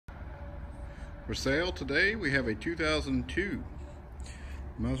For sale today, we have a 2002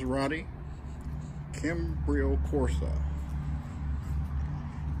 Maserati Cambiocorsa.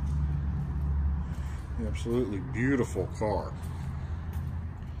 Absolutely beautiful car.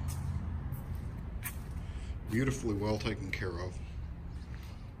 Beautifully well taken care of.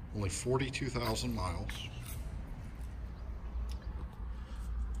 Only 42,000 miles.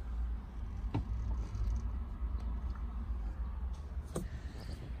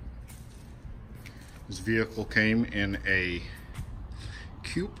 This vehicle came in a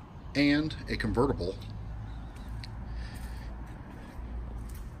coupe and a convertible.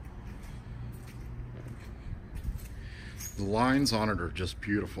 The lines on it are just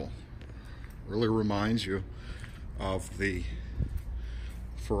beautiful. Really reminds you of the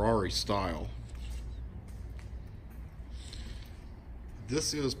Ferrari style.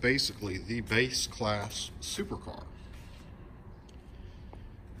 This is basically the base class supercar.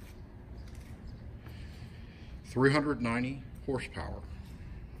 390 horsepower.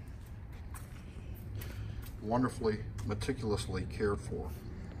 Wonderfully, meticulously cared for,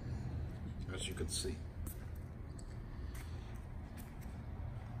 as you can see.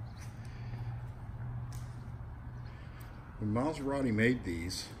 When Maserati made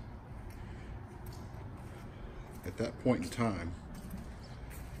these, at that point in time,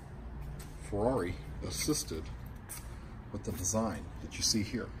 Ferrari assisted with the design that you see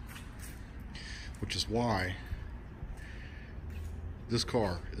here, which is why this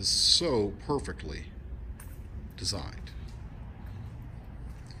car is so perfectly designed.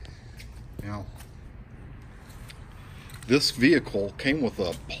 Now, this vehicle came with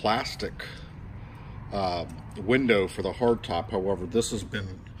a plastic window for the hardtop. However, this has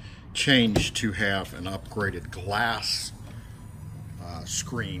been changed to have an upgraded glass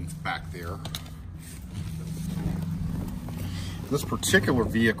screen back there. This particular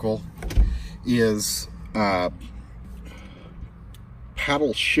vehicle is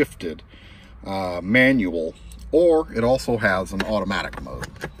paddle shifted manual, or it also has an automatic mode.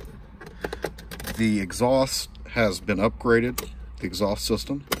 The exhaust has been upgraded, the exhaust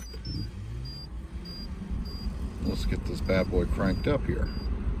system. Let's get this bad boy cranked up here.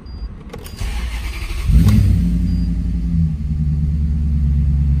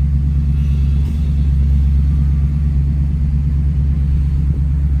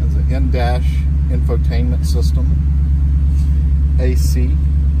 Has an in-dash infotainment system, AC.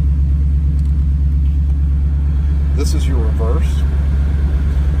 This is your reverse,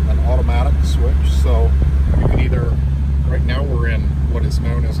 an automatic switch, so you can either, right now we're in what is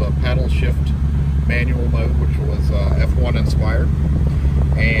known as a paddle shift manual mode, which was F1 inspired,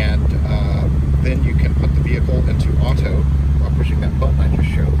 and then you can put the vehicle into auto by pushing that button I just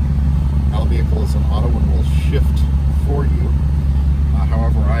showed. Now the vehicle is in auto and will shift for you.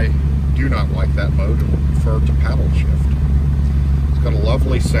 However, I do not like that mode and would prefer to paddle shift. It's got a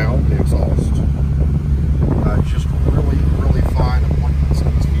lovely sound, the exhaust. Just really, really fine appointments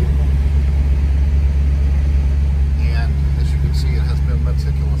in this vehicle. And as you can see, it has been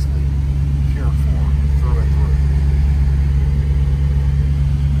meticulously cared for through and through.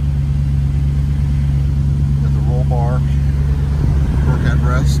 Got the roll bar, door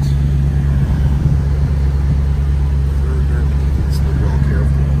headrest. Very, very meticulously well cared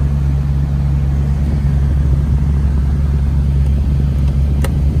for.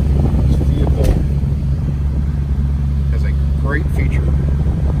 Great feature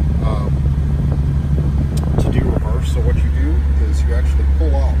to do reverse. So what you do is you actually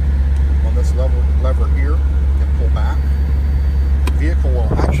pull out on this lever here and pull back. The vehicle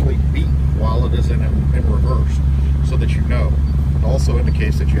will actually beep while it is in reverse, so that you know. It also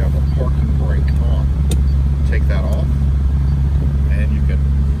indicates that you have a parking brake on. Take that off and you can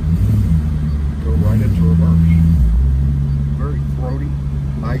go right into reverse. Very throaty,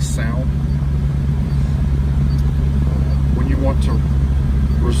 nice sound. When you want to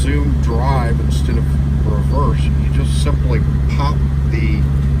resume drive instead of reverse, you just simply pop the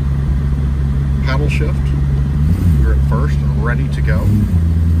paddle shift. You're at first and ready to go.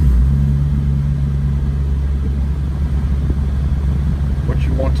 What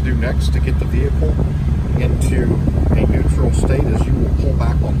you want to do next to get the vehicle into a neutral state is you will pull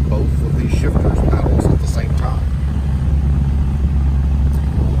back on both of these shifters paddles at the same time.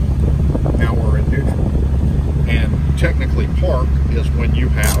 Now we're in neutral. And technically park is when you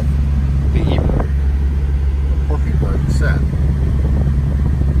have the e-brake, the parking brake set.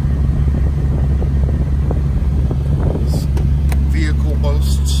 This vehicle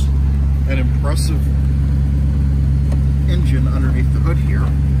boasts an impressive engine underneath the hood here.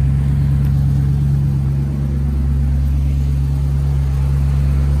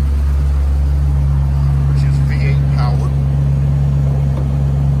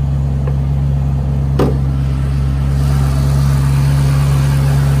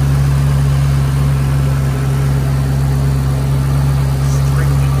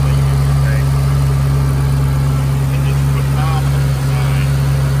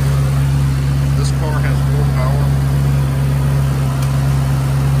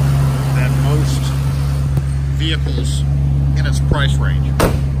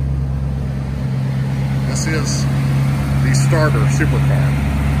 This is the starter supercar.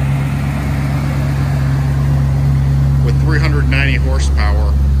 With 390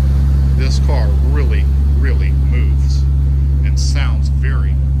 horsepower, this car really, really moves and sounds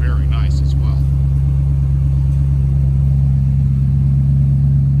very, very nice as well.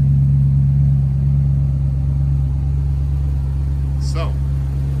 So,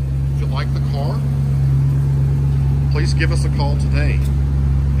 if you like the car, please give us a call today,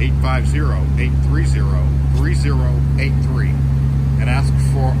 850-830-3083, and ask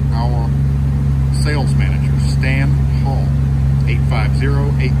for our sales manager, Stan Hall,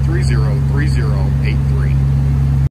 850-830-3083.